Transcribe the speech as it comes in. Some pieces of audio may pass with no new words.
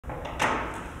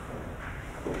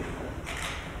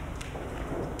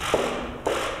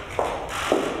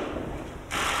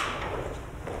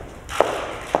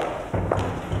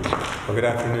Well, good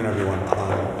afternoon, everyone.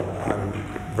 I'm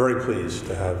very pleased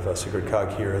to have Sigrid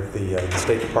Kaag here at the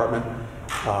State Department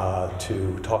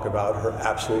to talk about her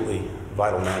absolutely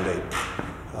vital mandate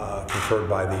conferred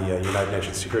by the United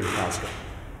Nations Security Council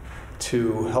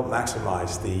to help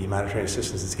maximize the humanitarian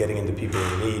assistance that's getting into people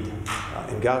in need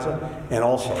in Gaza, and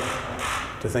also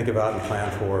to think about and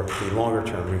plan for the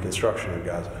longer-term reconstruction of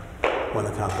Gaza when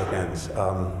the conflict ends.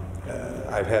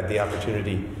 I've had the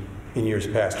opportunity in years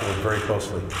past to work very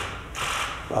closely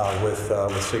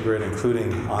with Sigrid,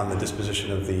 including on the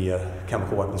disposition of the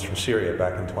chemical weapons from Syria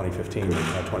back in 2015 and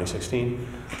 2016.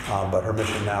 But her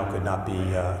mission now could not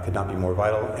be more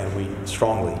vital, and we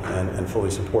strongly and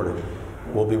fully support it.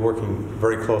 We'll be working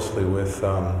very closely with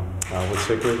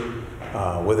Sigrid,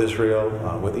 with Israel,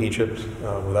 with Egypt,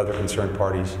 with other concerned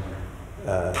parties,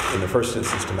 in the first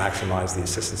instance to maximize the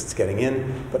assistance that's getting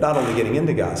in, but not only getting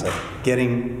into Gaza,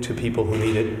 getting to people who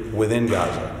need it within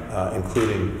Gaza,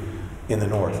 including in the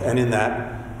north. And in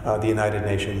that, the United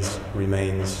Nations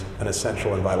remains an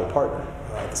essential and vital partner.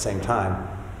 At the same time,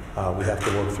 we have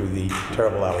to work through the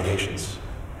terrible allegations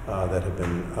that have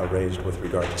been raised with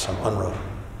regard to some UNRWA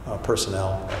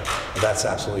personnel. That's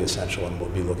absolutely essential, and we'll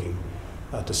be looking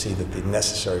to see that the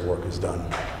necessary work is done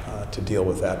to deal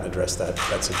with that and address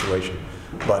that situation.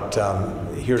 But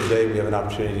here today we have an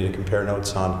opportunity to compare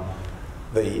notes on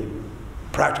the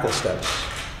practical steps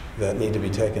that need to be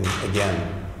taken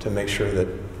again to make sure that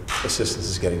assistance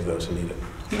is getting to those who need it.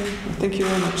 Yeah, thank you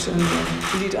very much. And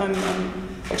indeed, I'm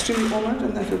extremely honored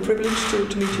and I feel privileged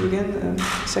to meet you again,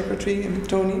 Secretary and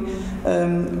Tony.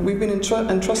 We've been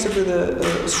entrusted with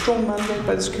a strong mandate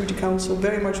by the Security Council,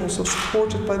 very much also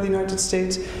supported by the United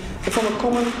States, from a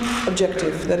common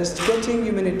objective, that is getting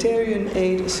humanitarian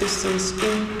aid assistance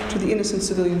into the innocent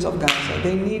civilians of Gaza.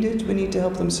 They need it, we need to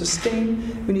help them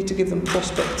sustain, we need to give them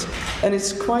prospects. And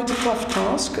it's quite a tough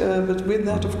task, but with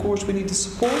that, of course, we need the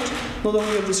support, not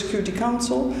only of the Security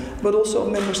Council, but also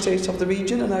of member states of the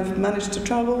region. And I've managed to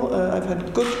travel, I've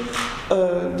had good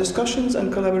discussions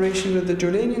and collaboration with the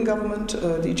Jordanian government,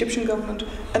 the Egyptian government,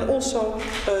 and also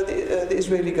the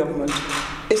Israeli government.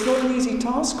 It's not an easy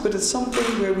task, but it's something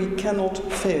where we cannot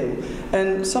fail.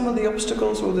 And some of the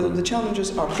obstacles or the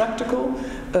challenges are practical,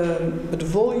 but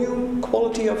volume,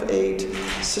 quality of aid,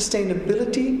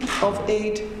 sustainability of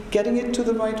aid, getting it to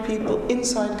the right people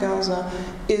inside Gaza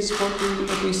is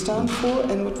what we stand for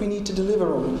and what we need to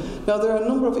deliver on. Now, there are a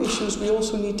number of issues we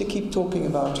also need to keep talking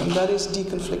about, and that is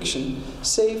deconfliction,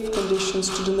 safe conditions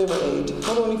to deliver aid,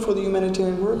 not only for the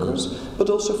humanitarian workers, but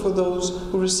also for those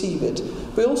who receive it.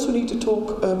 We also need to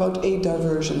talk about aid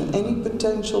diversion, and any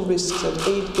potential risks that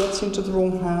aid gets into the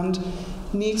wrong hand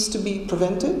needs to be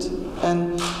prevented,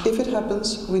 and if it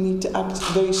happens, we need to act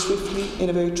very swiftly in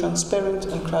a very transparent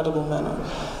and credible manner.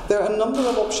 There are a number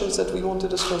of options that we want to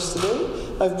discuss today.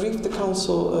 I've briefed the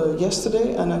Council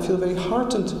yesterday, and I feel very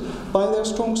heartened by their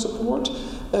strong support.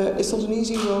 It's not an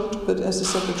easy road, but as the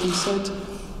Secretary said,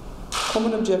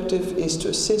 common objective is to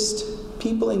assist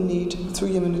people in need through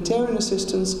humanitarian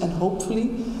assistance, and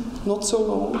hopefully, not so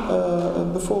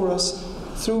long before us,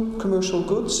 through commercial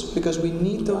goods, because we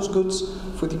need those goods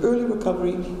for the early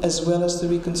recovery as well as the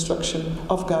reconstruction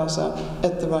of Gaza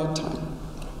at the right time.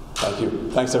 Thank you.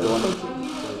 Thanks, everyone. Thank you.